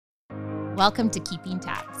Welcome to Keeping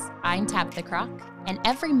Tabs. I'm Tabitha Crock, and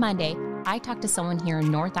every Monday, I talk to someone here in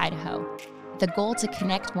North Idaho with the goal to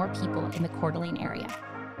connect more people in the Coeur d'Alene area.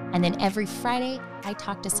 And then every Friday, I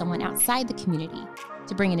talk to someone outside the community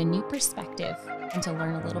to bring in a new perspective and to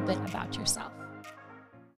learn a little bit about yourself.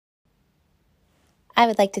 I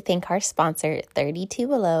would like to thank our sponsor, 32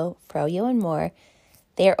 Below, Froyo and More.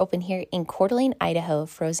 They are open here in Coeur d'Alene, Idaho.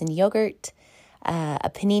 Frozen yogurt,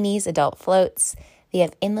 paninis, adult floats. They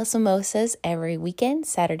have endless mimosas every weekend,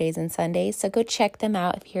 Saturdays and Sundays. So go check them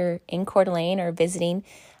out if you're in Coeur d'Alene or visiting.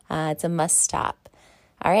 It's a must stop.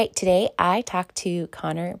 All right, today I talked to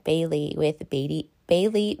Connor Bailey with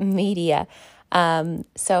Bailey Media.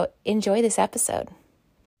 So enjoy this episode.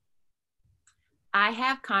 I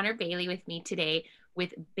have Connor Bailey with me today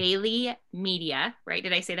with Bailey Media, right?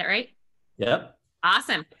 Did I say that right? Yep.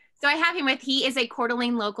 Awesome. So I have him he is a Coeur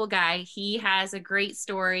d'Alene local guy. He has a great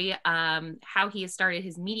story, how he has started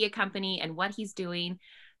his media company and what he's doing.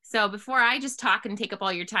 So before I just talk and take up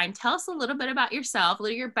all your time, tell us a little bit about yourself, a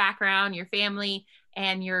little of your background, your family,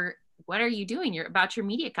 and what are you doing about your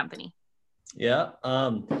media company? Yeah.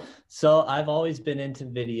 So I've always been into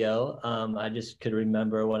video. I just could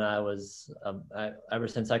remember when I was, ever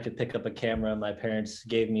since I could pick up a camera, my parents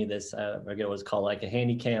gave me this, I forget what it was called, like a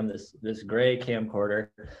handy cam, this gray camcorder.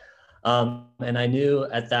 And I knew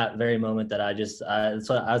at that very moment that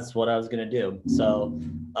that's what I was going to do. So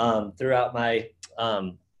throughout my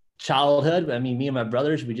childhood, I mean, me and my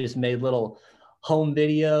brothers, we just made little home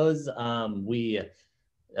videos.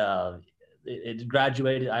 It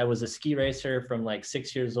graduated. I was a ski racer from like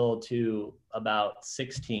 6 years old to about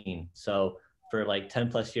 16. So for like 10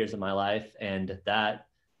 plus years of my life. And that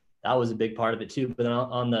was a big part of it too. But then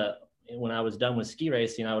when I was done with ski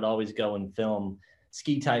racing, I would always go and film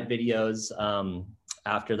ski type videos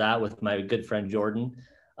after that with my good friend Jordan.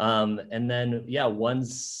 And then,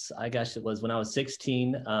 once I guess it was when I was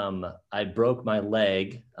 16, I broke my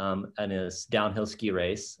leg in a downhill ski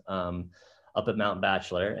race up at Mount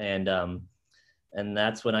Bachelor. And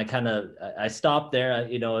that's when I stopped there.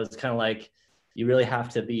 It's kind of like, you really have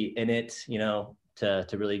to be in it, to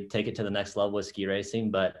really take it to the next level with ski racing.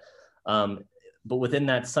 But within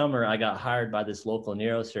that summer, I got hired by this local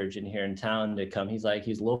neurosurgeon here in town to come. He's a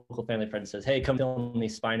local family friend, says, "Hey, come film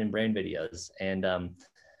these spine and brain videos." And I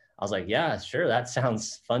was like, yeah, sure. That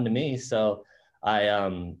sounds fun to me. So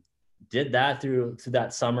I did that through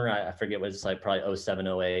that summer. I forget, it was like probably 07,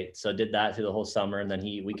 08. So did that through the whole summer. And then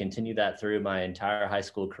we continued that through my entire high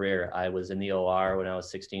school career. I was in the OR when I was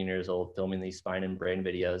 16 years old, filming these spine and brain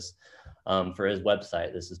videos for his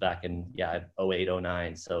website. This is back in 08,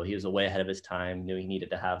 09. So he was way ahead of his time, knew he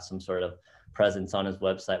needed to have some sort of presence on his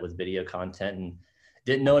website with video content, and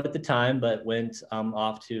didn't know it at the time, but went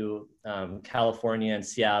off to California and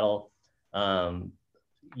Seattle,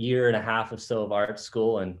 year and a half or so of art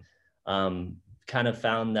school, and kind of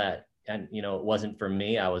found that, and it wasn't for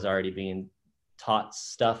me. I was already being taught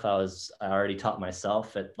stuff I already taught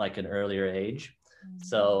myself at like an earlier age. Mm-hmm.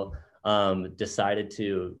 So decided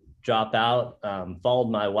to drop out, followed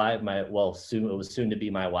my wife, it was soon to be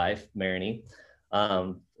my wife, Marini.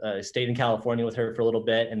 Stayed in California with her for a little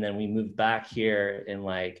bit, and then we moved back here in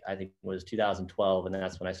I think it was 2012, and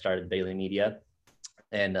that's when I started Bailey Media.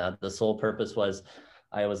 And the sole purpose was,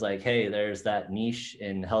 I was like, hey, there's that niche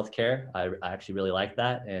in healthcare. I actually really like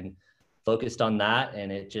that, and focused on that.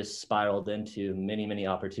 And it just spiraled into many, many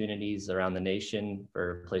opportunities around the nation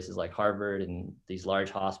for places like Harvard and these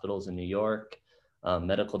large hospitals in New York,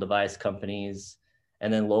 medical device companies,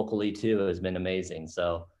 and then locally too. It has been amazing.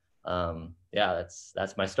 So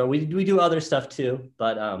that's my story. We do other stuff too,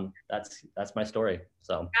 but that's my story.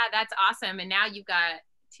 So yeah, that's awesome. And now you've got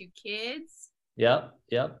 2 kids. Yep.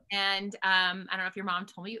 And I don't know if your mom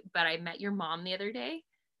told me, but I met your mom the other day.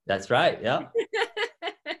 That's right. Yeah.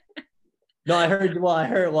 No, after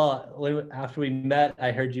we met,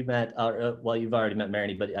 I heard you met, you've already met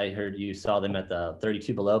Marini, but I heard you saw them at the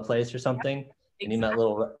 32 Below place or something. Yep, exactly.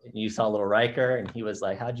 And you saw little Riker, and he was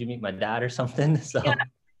like, "How'd you meet my dad?" or something. So yeah.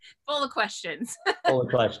 Full of questions. Full of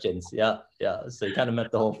questions. Yeah. So you kind of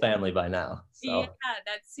met the whole family by now. So. Yeah,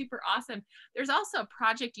 that's super awesome. There's also a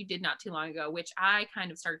project you did not too long ago, which I kind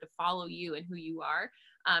of started to follow you and who you are.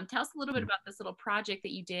 Tell us a little bit about this little project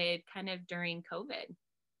that you did kind of during COVID.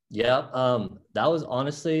 Yeah, that was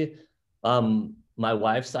honestly my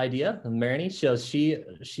wife's idea, Marini. I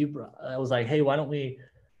was like, hey, why don't we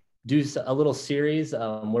do a little series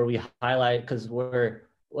where we highlight, because we're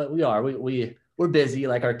busy,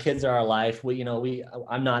 like our kids are our life.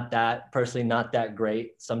 I'm not that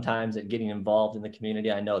great sometimes at getting involved in the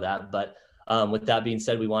community. I know that, but with that being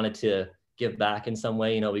said, we wanted to give back in some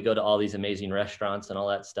way. We go to all these amazing restaurants and all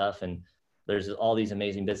that stuff, and there's all these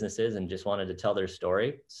amazing businesses and just wanted to tell their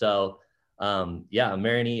story. So yeah,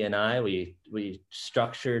 Marini and I, we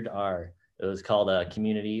structured it was called a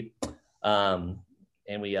community.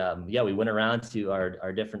 And we went around to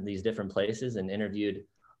these different places and interviewed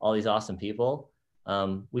all these awesome people.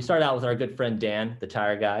 We started out with our good friend Dan, the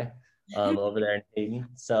tire guy, over there in Hayden.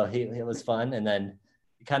 So it was fun, and then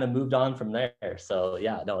kind of moved on from there. So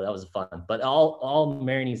yeah, no, that was fun. But all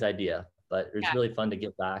Marini's idea. But it was really fun to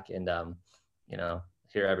get back and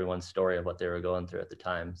hear everyone's story of what they were going through at the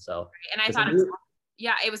time. So and I thought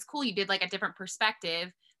it was cool. You did like a different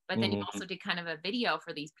perspective. But then you also did kind of a video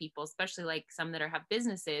for these people, especially like some that have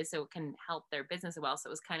businesses, so it can help their business as well. So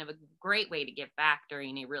it was kind of a great way to give back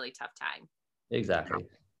during a really tough time. Exactly.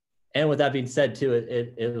 And with that being said too,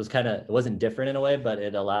 it was it wasn't different in a way, but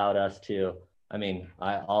it allowed us to,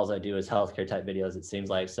 all I do is healthcare type videos, it seems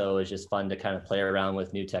like. So it was just fun to kind of play around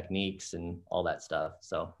with new techniques and all that stuff.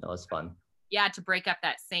 So it was fun. Yeah, to break up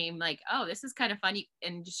that same like, oh, this is kind of funny,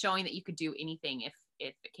 and just showing that you could do anything if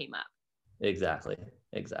it came up. Exactly.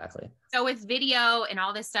 So with video and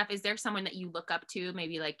all this stuff, is there someone that you look up to,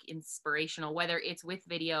 maybe like inspirational, whether it's with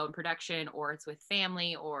video and production or it's with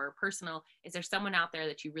family or personal? Is there someone out there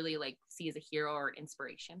that you really like see as a hero or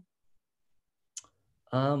inspiration?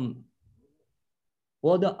 Well,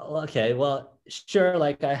 sure.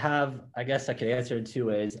 Like I guess I could answer in two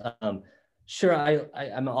ways. Sure.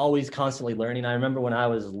 I'm always constantly learning. I remember when I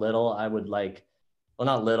was little, I would well,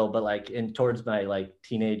 not little, but like towards my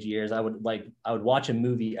teenage years, I would watch a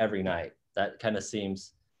movie every night. That kind of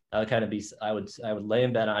seems, I would lay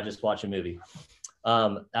in bed and I just watch a movie.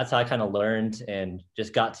 That's how I kind of learned and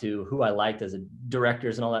just got to who I liked as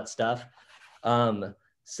directors and all that stuff.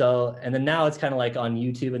 So, and then now it's kind of like on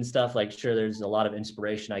YouTube and stuff, like, sure, there's a lot of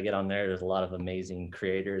inspiration I get on there. There's a lot of amazing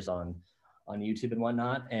creators on YouTube and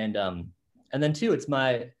whatnot. And then too, it's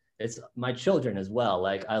my children as well.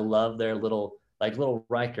 Like, I love their little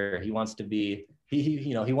Riker, he wants to be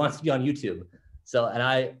on YouTube. So, and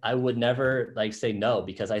I would never say no,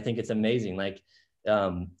 because I think it's amazing. I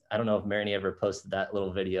don't know if Marini ever posted that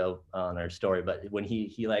little video on her story, but when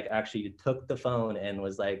he actually took the phone and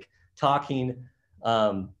was talking,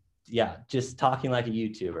 just talking like a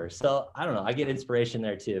YouTuber. So I don't know, I get inspiration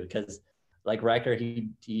there too, because Riker,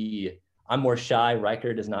 I'm more shy.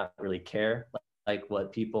 Riker does not really care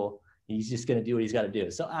what people, he's just going to do what he's got to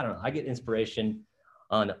do. So I don't know, I get inspiration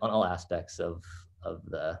on all aspects of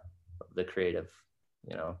the creative,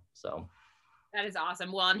 so. That is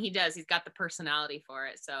awesome. Well, and he's got the personality for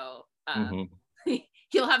it. So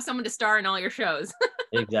he'll have someone to star in all your shows.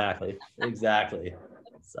 Exactly.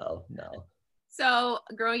 So no. So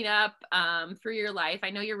growing up through your life, I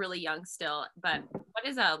know you're really young still, but what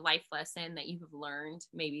is a life lesson that you've learned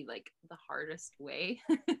maybe the hardest way?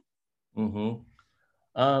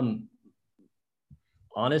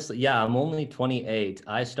 Honestly, yeah, I'm only 28.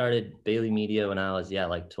 I started Bailey Media when I was, I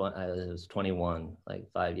was 21,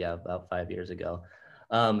 about 5 years ago.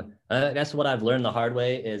 I guess what I've learned the hard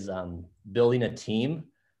way is building a team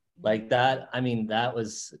like that. That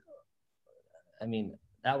was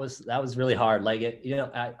really hard. I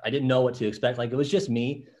didn't know what to expect. It was just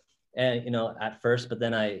me, and at first, but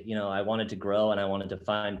then I wanted to grow and I wanted to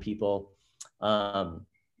find people,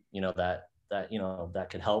 that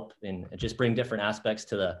could help and just bring different aspects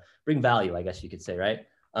bring value, I guess you could say, right?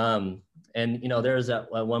 And there was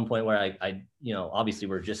at one point where I obviously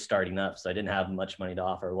we're just starting up, so I didn't have much money to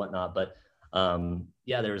offer or whatnot, but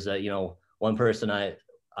there was one person I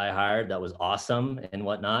hired that was awesome and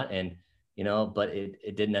whatnot, and but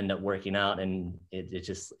it didn't end up working out, and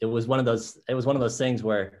it was one of those things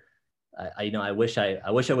where I wish I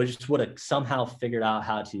would have somehow figured out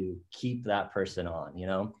how to keep that person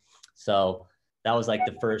on, so that was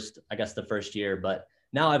the first year, but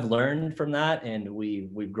now I've learned from that, and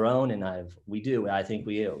we've grown, and I think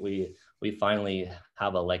we finally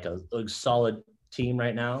have a solid team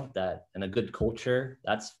right now, and a good culture.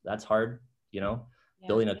 That's hard,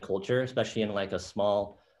 building a culture, especially in a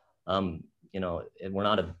small, we're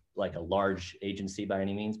not a large agency by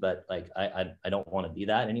any means, but I don't want to be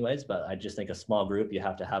that anyways, but I just think a small group, you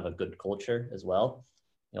have to have a good culture as well.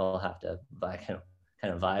 You all have to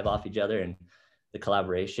kind of vibe off each other and the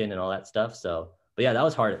collaboration and all that stuff. So, but yeah, that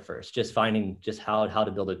was hard at first, just finding how to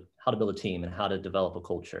build a team and how to develop a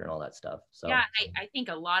culture and all that stuff. So yeah, I think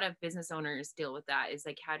a lot of business owners deal with that, is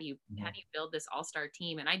how do you build this all-star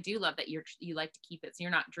team? And I do love that you like to keep it, so you're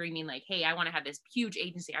not dreaming hey, I want to have this huge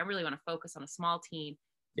agency. I really want to focus on a small team,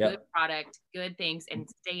 good product, good things, and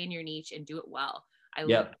stay in your niche and do it well. I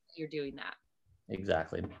love that you're doing that.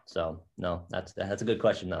 Exactly. So no, that's a good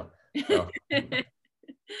question though. So.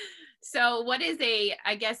 So what is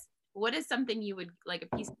I guess What is something you would like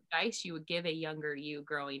a piece of advice you would give a younger you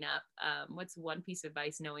growing up? What's one piece of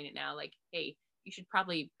advice knowing it now? Like, hey, you should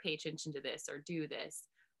probably pay attention to this or do this.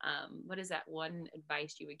 What is that one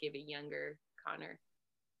advice you would give a younger Connor?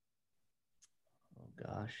 Oh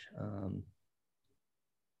gosh.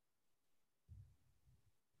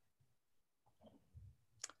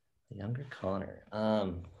 Younger Connor. Let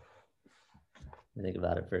me think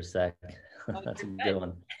about it for a sec. That's a good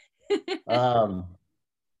one.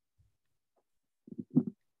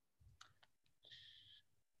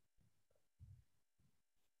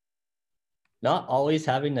 Not always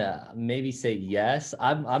having to maybe say yes.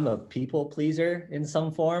 I'm a people pleaser in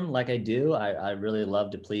some form. Like I really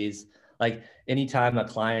love to please. Like anytime a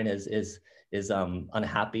client is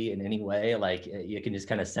unhappy in any way, like you can just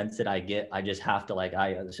kind of sense it. I just have to like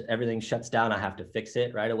everything shuts down. I have to fix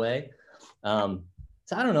it right away. So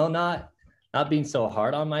I don't know, not being so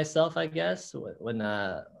hard on myself, I guess. When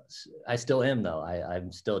I still am though.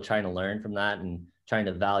 I'm still trying to learn from that and trying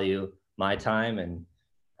to value my time, and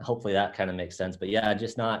hopefully that kind of makes sense. But yeah,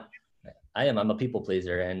 just not, I'm a people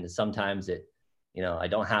pleaser, and sometimes I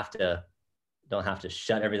don't have to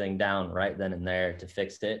shut everything down right then and there to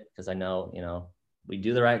fix it, because I know, we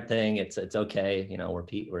do the right thing. It's okay.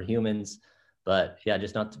 We're humans, but yeah,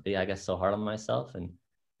 just not to be, I guess, so hard on myself and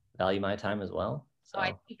value my time as well. So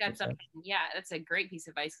I think that's something, yeah, that's a great piece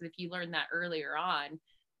of advice. Because if you learn that earlier on,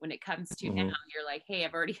 when it comes to now, you're like, hey,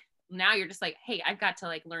 now you're just like, hey, I've got to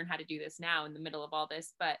like learn how to do this now in the middle of all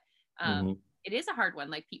this. But it is a hard one.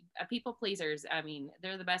 Like people pleasers, I mean,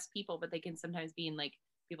 they're the best people, but they can sometimes be in like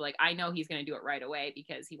people like, I know he's going to do it right away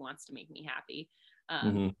because he wants to make me happy.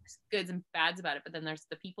 There's goods and bads about it, but then there's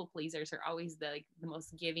the people pleasers are always the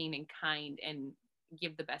most giving and kind and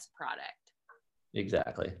give the best product.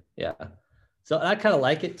 Exactly. Yeah. So I kind of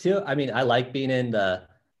like it too. I mean, I like being in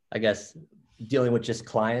I guess, dealing with just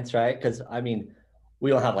clients, right? Because I mean,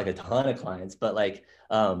 we don't have like a ton of clients, but like,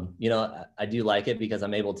 I do like it because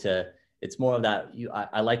I'm able to, it's more of that,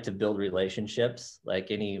 I like to build relationships.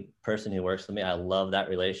 Like any person who works with me, I love that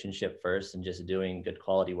relationship first and just doing good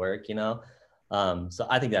quality work, So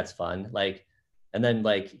I think that's fun. Like, and then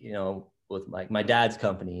like, with like my dad's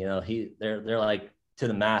company, they're like to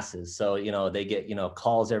the masses. So, they get,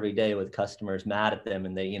 calls every day with customers mad at them,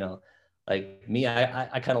 and they, like me,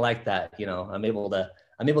 I kind of like that, I'm able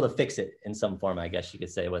to fix it in some form, I guess you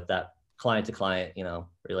could say, with that client to client,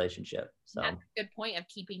 relationship. So that's a good point of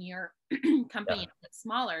keeping your company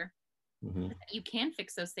smaller. You can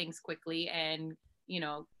fix those things quickly and,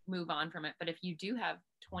 move on from it. But if you do have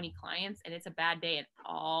 20 clients and it's a bad day and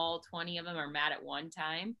all 20 of them are mad at one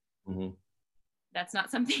time, that's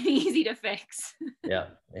not something easy to fix. Yeah,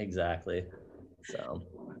 exactly. So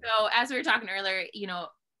as we were talking earlier,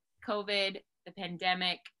 COVID, the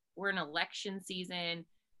pandemic, we're in election season.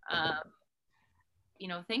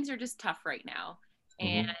 Things are just tough right now.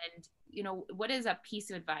 And, what is a piece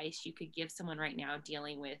of advice you could give someone right now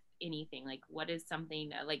dealing with anything? Like, what is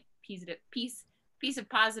something like piece of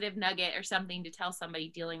positive nugget or something to tell somebody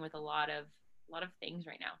dealing with a lot of things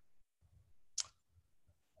right now?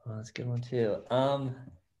 Well, that's a good one too.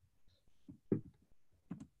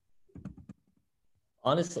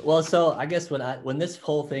 Honestly, well, so I guess when this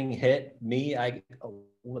whole thing hit me, I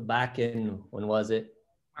back in, when was it?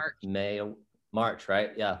 March,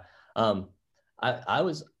 right? Yeah. I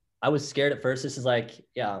was scared at first. This is like,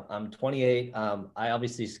 yeah, I'm 28. I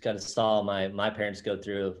obviously kind of saw my parents go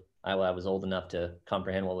through. I was old enough to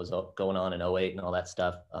comprehend what was going on in 08 and all that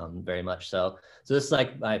stuff, very much so. So this is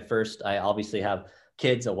like my first. I obviously have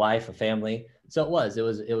kids, a wife, a family. So it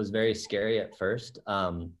was very scary at first.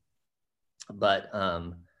 But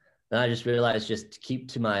then I just realized just keep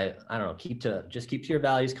to your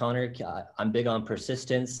values, Connor. I'm big on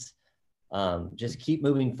persistence. Just keep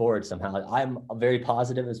moving forward somehow. I'm very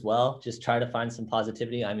positive as well. Just try to find some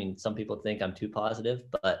positivity. I mean, some people think I'm too positive,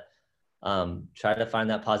 but try to find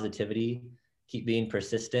that positivity. Keep being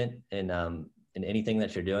persistent in anything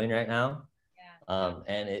that you're doing right now. Yeah.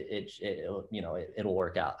 And it'll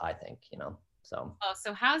work out, I think, so. Oh,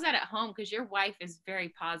 so how's that at home? Because your wife is very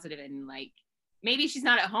positive and like, maybe she's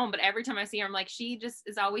not at home, but every time I see her, I'm like, she just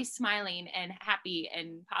is always smiling and happy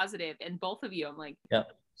and positive. And both of you, I'm like, yeah,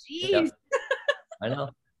 geez. Yep. I know.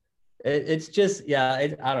 It's just, yeah, I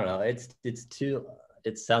don't know. It's too,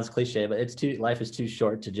 it sounds cliche, but life is too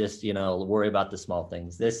short to just, worry about the small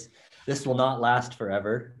things. This will not last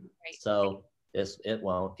forever. Right. So it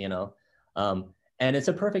won't, and it's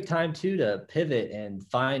a perfect time too to pivot and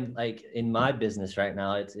find, like in my business right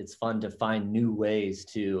now, it's fun to find new ways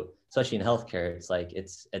to, especially in healthcare, it's like,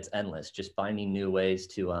 it's endless, just finding new ways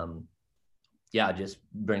to, just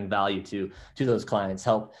bring value to those clients,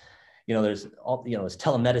 help there's all, there's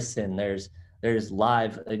telemedicine, there's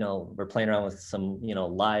live, we're playing around with some,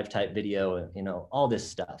 live type video, all this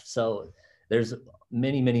stuff. So there's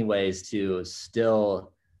many ways to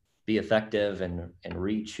still be effective and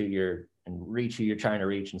reach who you're trying to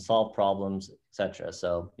reach and solve problems, etc.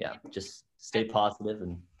 So yeah, just stay positive.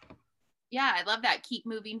 And yeah, I love that. Keep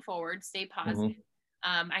moving forward, stay positive.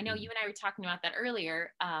 I know you and I were talking about that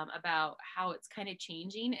earlier, about how it's kind of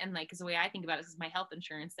changing. And like, 'cause the way I think about it is my health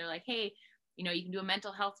insurance. They're like, hey, you can do a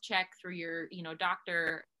mental health check through your,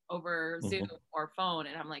 doctor over Zoom or phone.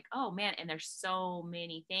 And I'm like, oh man. And there's so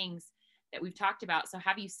many things that we've talked about. So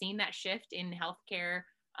have you seen that shift in healthcare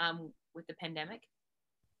with the pandemic?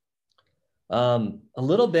 A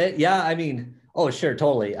little bit. Yeah. I mean, oh, sure.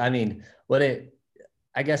 Totally. I mean,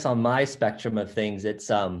 I guess on my spectrum of things, it's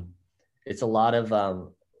a lot of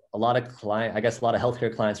client, I guess a lot of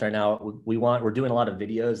healthcare clients right now, we're doing a lot of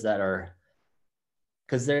videos that are,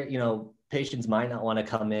 cause they're, patients might not want to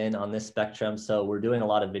come in on this spectrum. So we're doing a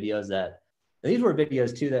lot of videos these were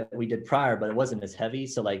videos too that we did prior, but it wasn't as heavy.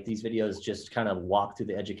 So like these videos just kind of walk through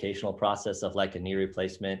the educational process of like a knee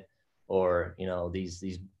replacement or,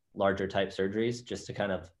 these larger type surgeries, just to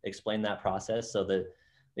kind of explain that process. So that,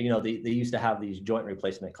 they used to have these joint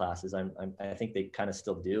replacement classes. I think they kind of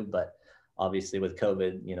still do, but obviously with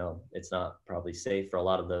COVID, it's not probably safe for a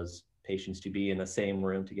lot of those patients to be in the same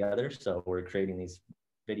room together. So we're creating these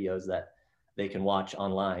videos that they can watch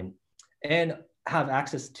online and have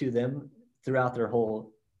access to them throughout their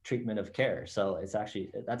whole treatment of care. So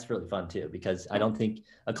that's really fun too, because I don't think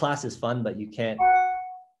a class is fun, but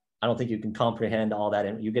I don't think you can comprehend all that.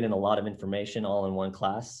 And you get in a lot of information all in one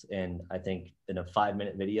class. And I think in a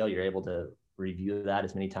 5-minute video, you're able to review that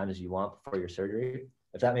as many times as you want before your surgery,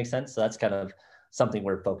 if that makes sense. So that's kind of something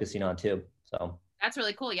we're focusing on too. So that's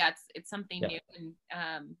really cool. Yeah, it's something new, and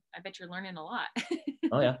I bet you're learning a lot.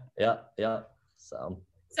 Oh yeah.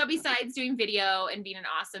 So besides doing video and being an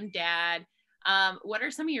awesome dad, what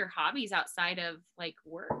are some of your hobbies outside of like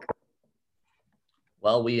work?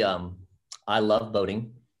 Well, I love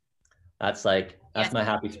boating. That's my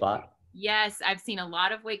happy spot. Yes, I've seen a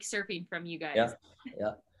lot of wake surfing from you guys.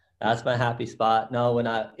 Yeah. That's my happy spot. No,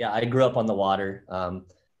 I grew up on the water.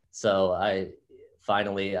 So I had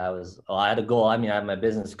a goal. I mean, I have my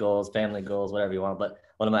business goals, family goals, whatever you want, but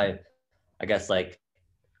one of my, I guess like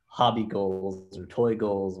hobby goals or toy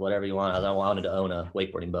goals, whatever you want, I wanted to own a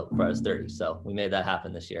wakeboarding boat before I was 30. So we made that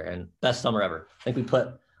happen this year, and best summer ever. I think we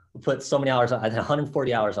put so many hours I had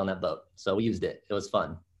 140 hours on that boat. So we used it. It was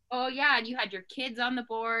fun. Oh yeah. And you had your kids on the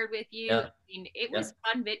board with you. Yeah. I mean, it was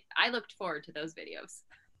fun. I looked forward to those videos.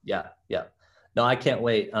 Yeah. No, I can't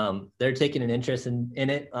wait. They're taking an interest in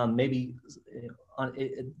it. Maybe on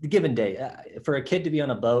the given day, for a kid to be on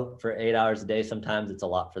a boat for 8 hours a day, sometimes it's a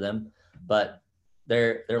lot for them, but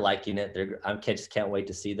they're liking it. I just can't wait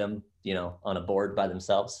to see them, on a board by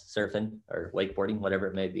themselves, surfing or wakeboarding, whatever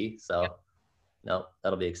it may be. So no,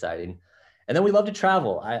 that'll be exciting. And then we love to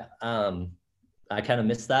travel. I kind of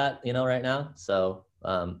miss that, right now. So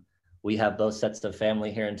we have both sets of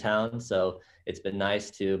family here in town. So it's been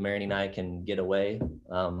nice Mary and I can get away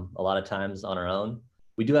a lot of times on our own.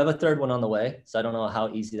 We do have a third one on the way. So I don't know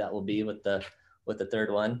how easy that will be with the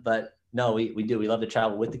third one, but no, we do. We love to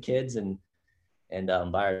travel with the kids and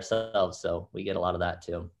by ourselves. So we get a lot of that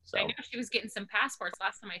too. So I know she was getting some passports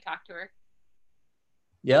last time I talked to her.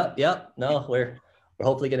 Yep. No, we're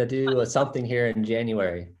hopefully going to do something here in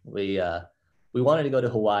January. We wanted to go to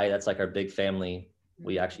Hawaii. That's like our big family.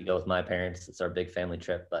 We actually go with my parents. It's our big family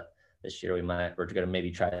trip, but this year we're going to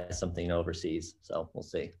maybe try something overseas. So we'll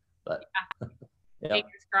see, but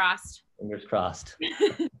Fingers crossed. Fingers crossed.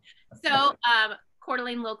 So, Coeur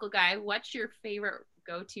d'Alene local guy, what's your favorite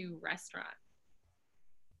go-to restaurant?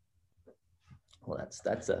 Well,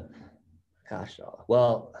 that's a, gosh.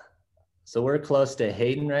 Well, so we're close to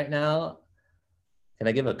Hayden right now. Can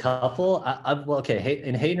I give a couple? Okay.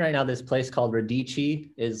 In Hayden right now, this place called Radici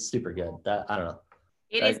is super good. I don't know.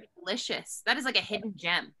 It is delicious. That is like a hidden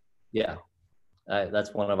gem. Yeah.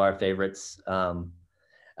 That's one of our favorites.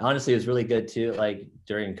 Honestly, it was really good too. Like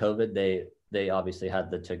during COVID, they obviously had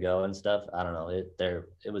the to-go and stuff. I don't know.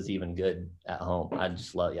 It was even good at home. I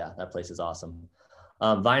just love, that place is awesome.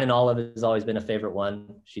 Vine and Olive has always been a favorite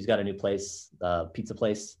one. She's got a new place, pizza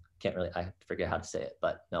place. I forget how to say it,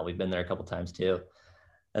 but no, we've been there a couple times too.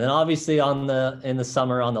 And then obviously in the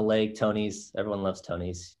summer on the lake, Tony's. Everyone loves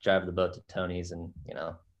Tony's. Drive the boat to Tony's, and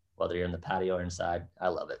whether you're in the patio or inside, I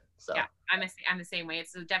love it. So yeah, I'm the same way.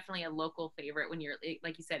 It's definitely a local favorite when you're,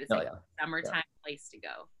 like you said, it's a summertime place to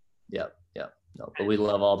go. Yep. No, but we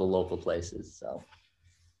love all the local places.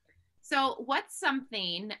 So what's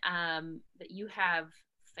something that you have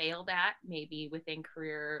failed at maybe within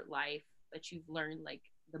career life that you've learned like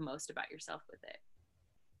the most about yourself with it?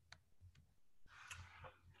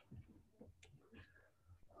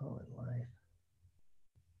 Oh, in life.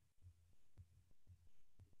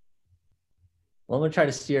 Well, I'm gonna try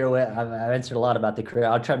to steer away. I've answered a lot about the career.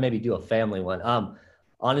 I'll try to maybe do a family one.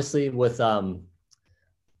 Honestly, with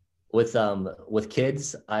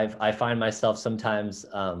kids, I find myself sometimes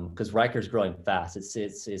because Riker's growing fast. It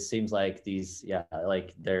seems like these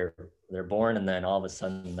like they're born and then all of a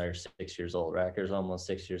sudden they're 6 years old. Riker's almost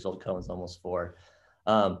 6 years old. Cohen's almost 4,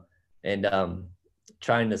 and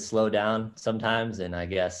trying to slow down sometimes and I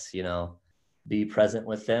guess be present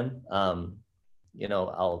with them.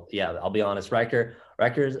 I'll be honest. Riker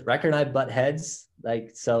and I butt heads,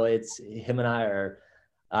 like, so it's him and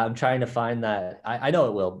I'm trying to find that. I know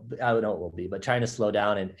it will. I know it will be, but trying to slow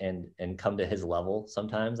down and come to his level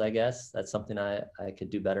sometimes. I guess that's something I could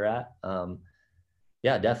do better at.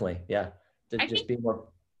 Yeah, definitely. Yeah, just be more.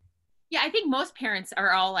 Yeah, I think most parents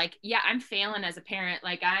are all like, yeah, I'm failing as a parent.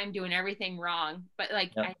 Like I'm doing everything wrong. But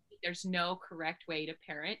like, I think there's no correct way to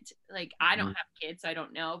parent. Like I don't have kids, so I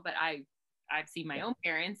don't know. But I've seen my own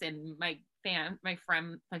parents and my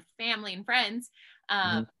family and friends,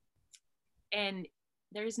 and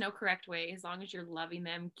there's no correct way as long as you're loving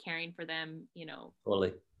them, caring for them,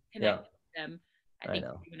 Totally. Connect with them. I think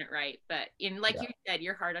you're doing it right. But you said,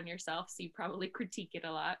 you're hard on yourself, so you probably critique it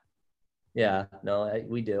a lot. Yeah, no,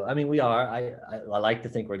 we do. I mean, we are. I like to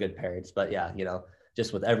think we're good parents, but yeah,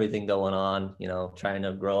 just with everything going on, trying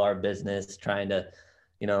to grow our business, trying to,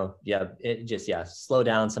 slow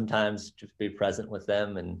down sometimes, just be present with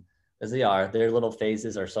them. And as they are, their little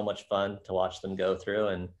phases are so much fun to watch them go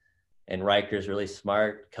through. And Riker's really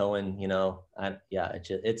smart. Cohen,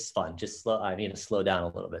 it's fun. I need to slow down a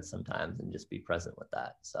little bit sometimes and just be present with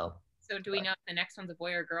that. So do we know if the next one's a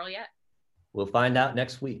boy or girl yet? We'll find out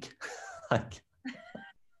next week.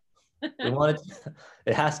 We want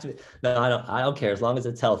it has to be. No, I don't care as long as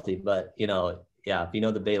it's healthy. But if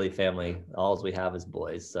the Bailey family, all we have is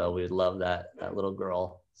boys. So we'd love that little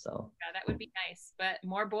girl. So yeah, that would be nice. But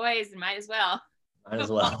more boys, might as well. Might as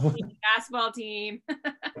well. Basketball team.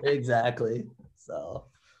 Exactly. So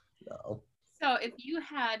if you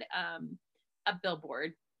had a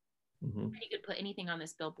billboard, and you could put anything on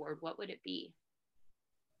this billboard, what would it be?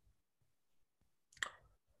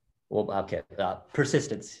 Well, okay,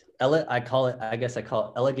 persistence. I guess I call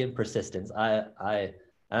it elegant persistence. I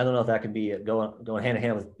don't know if that could be going hand in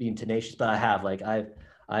hand with being tenacious, but I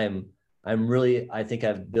think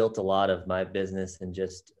I've built a lot of my business and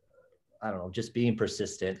just being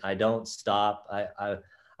persistent. I don't stop. I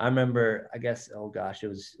remember, I guess, oh gosh, it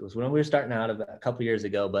was when we were starting out a couple years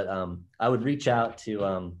ago, but I would reach out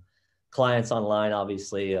to clients online,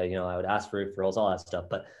 obviously, I would ask for referrals, all that stuff.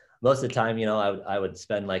 But most of the time, I would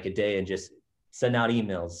spend like a day and just send out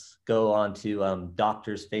emails, go on to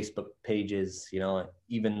doctors' Facebook pages,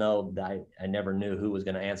 even though I never knew who was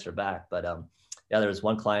going to answer back. But there was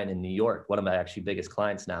one client in New York, one of my actually biggest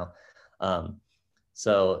clients now.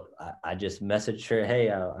 So I just messaged her,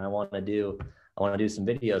 hey, I want to do some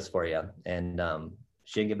videos for you. And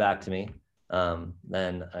she didn't get back to me.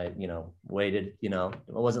 Then I, waited, it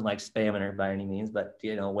wasn't like spamming her by any means, but,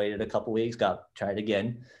 waited a couple weeks, tried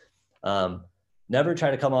again. Never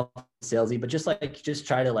try to come off salesy, but just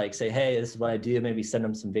try to say, hey, this is what I do. Maybe send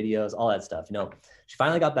them some videos, all that stuff. She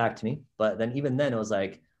finally got back to me, but then even then it was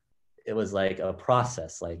like a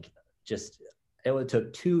process. It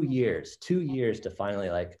took 2 years to finally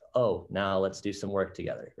now let's do some work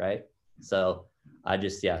together. Right. So I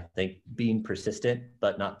just, think being persistent,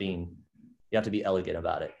 but you have to be elegant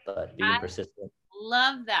about it, but being persistent.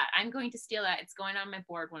 Love that. I'm going to steal that. It's going on my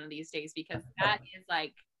board one of these days because that is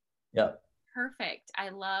perfect. I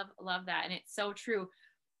love that. And it's so true.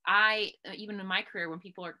 Even in my career, when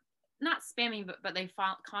people are not spamming, but they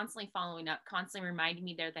constantly following up, constantly reminding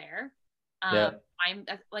me they're there. I'm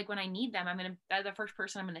when I need them, they're the first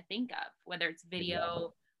person I'm going to think of, whether it's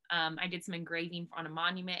video. I did some engraving on a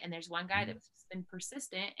monument, and there's one guy that's been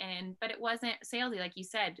persistent, but it wasn't salesy, like you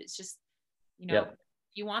said. It's just, if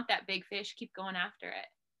you want that big fish, keep going after it.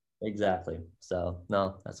 Exactly. So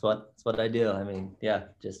no, that's what I do.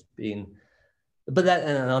 Just being, but that,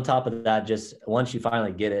 and on top of that, just once you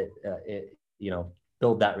finally get it,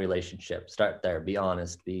 build that relationship, start there, be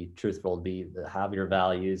honest, be truthful, have your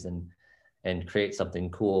values and create something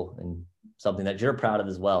cool and something that you're proud of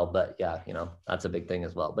as well. But that's a big thing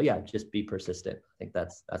as well. But just be persistent. I think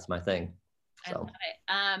that's my thing. So. I love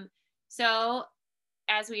it. So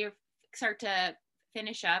as we start to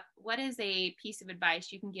finish up, what is a piece of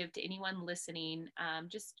advice you can give to anyone listening?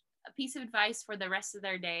 Just a piece of advice for the rest of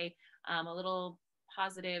their day, a little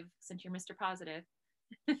positive, since you're Mr. Positive,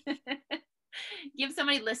 give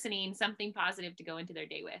somebody listening something positive to go into their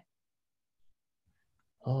day with.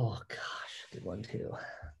 Oh gosh, good one too.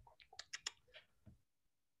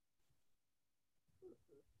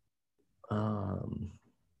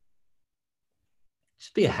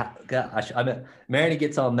 Just be gosh. I mean, Marinette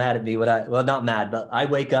gets all mad at me when not mad, but I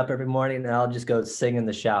wake up every morning and I'll just go sing in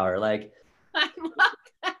the shower. Like, I love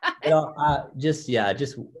that. You know,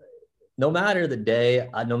 just no matter the day,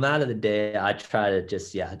 I try to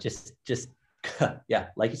just yeah,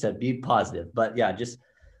 like you said, be positive. But yeah, just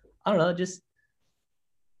I don't know, just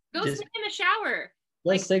go sing in the shower.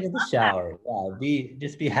 Let's sing in the shower. Yeah,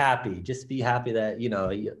 just be happy. Just be happy that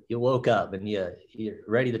you woke up and you're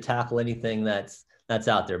ready to tackle anything that's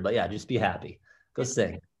out there. But yeah, just be happy. Go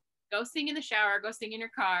sing. Go sing in the shower. Go sing in your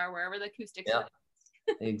car, wherever the acoustics are.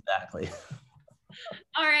 Exactly.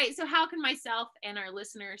 All right. So how can myself and our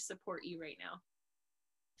listeners support you right now?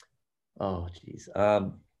 Oh, geez. I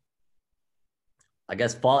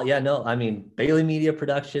guess Bailey Media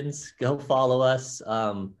Productions. Go follow us.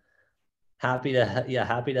 Happy to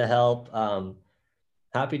help.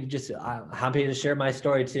 Happy to share my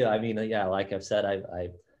story too. I mean, yeah, like I've said,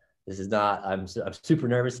 I'm super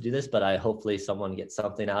nervous to do this, but hopefully someone gets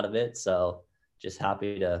something out of it. So just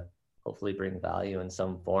happy to hopefully bring value in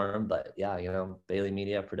some form. But yeah, Bailey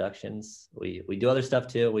Media Productions, we do other stuff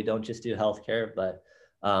too. We don't just do healthcare, but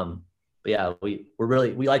yeah, we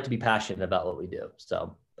like to be passionate about what we do.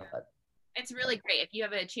 So it's really great. If you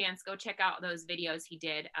have a chance, go check out those videos he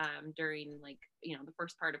did during the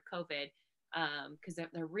first part of COVID, because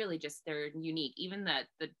they're really they're unique. Even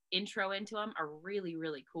the intro into them are really,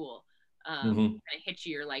 really cool. And it hits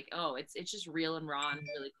you, you're like, oh, it's just real and raw and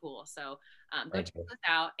really cool. So go check those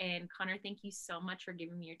out. And Connor, thank you so much for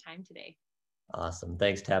giving me your time today. Awesome.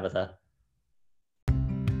 Thanks, Tabitha.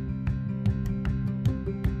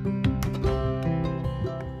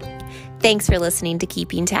 Thanks for listening to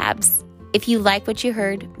Keeping Tabs. If you like what you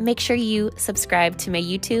heard, make sure you subscribe to my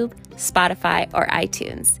YouTube, Spotify, or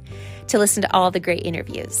iTunes to listen to all the great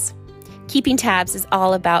interviews. Keeping Tabs is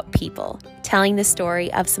all about people, telling the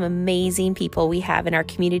story of some amazing people we have in our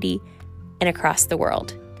community and across the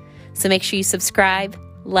world. So make sure you subscribe,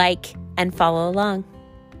 like, and follow along.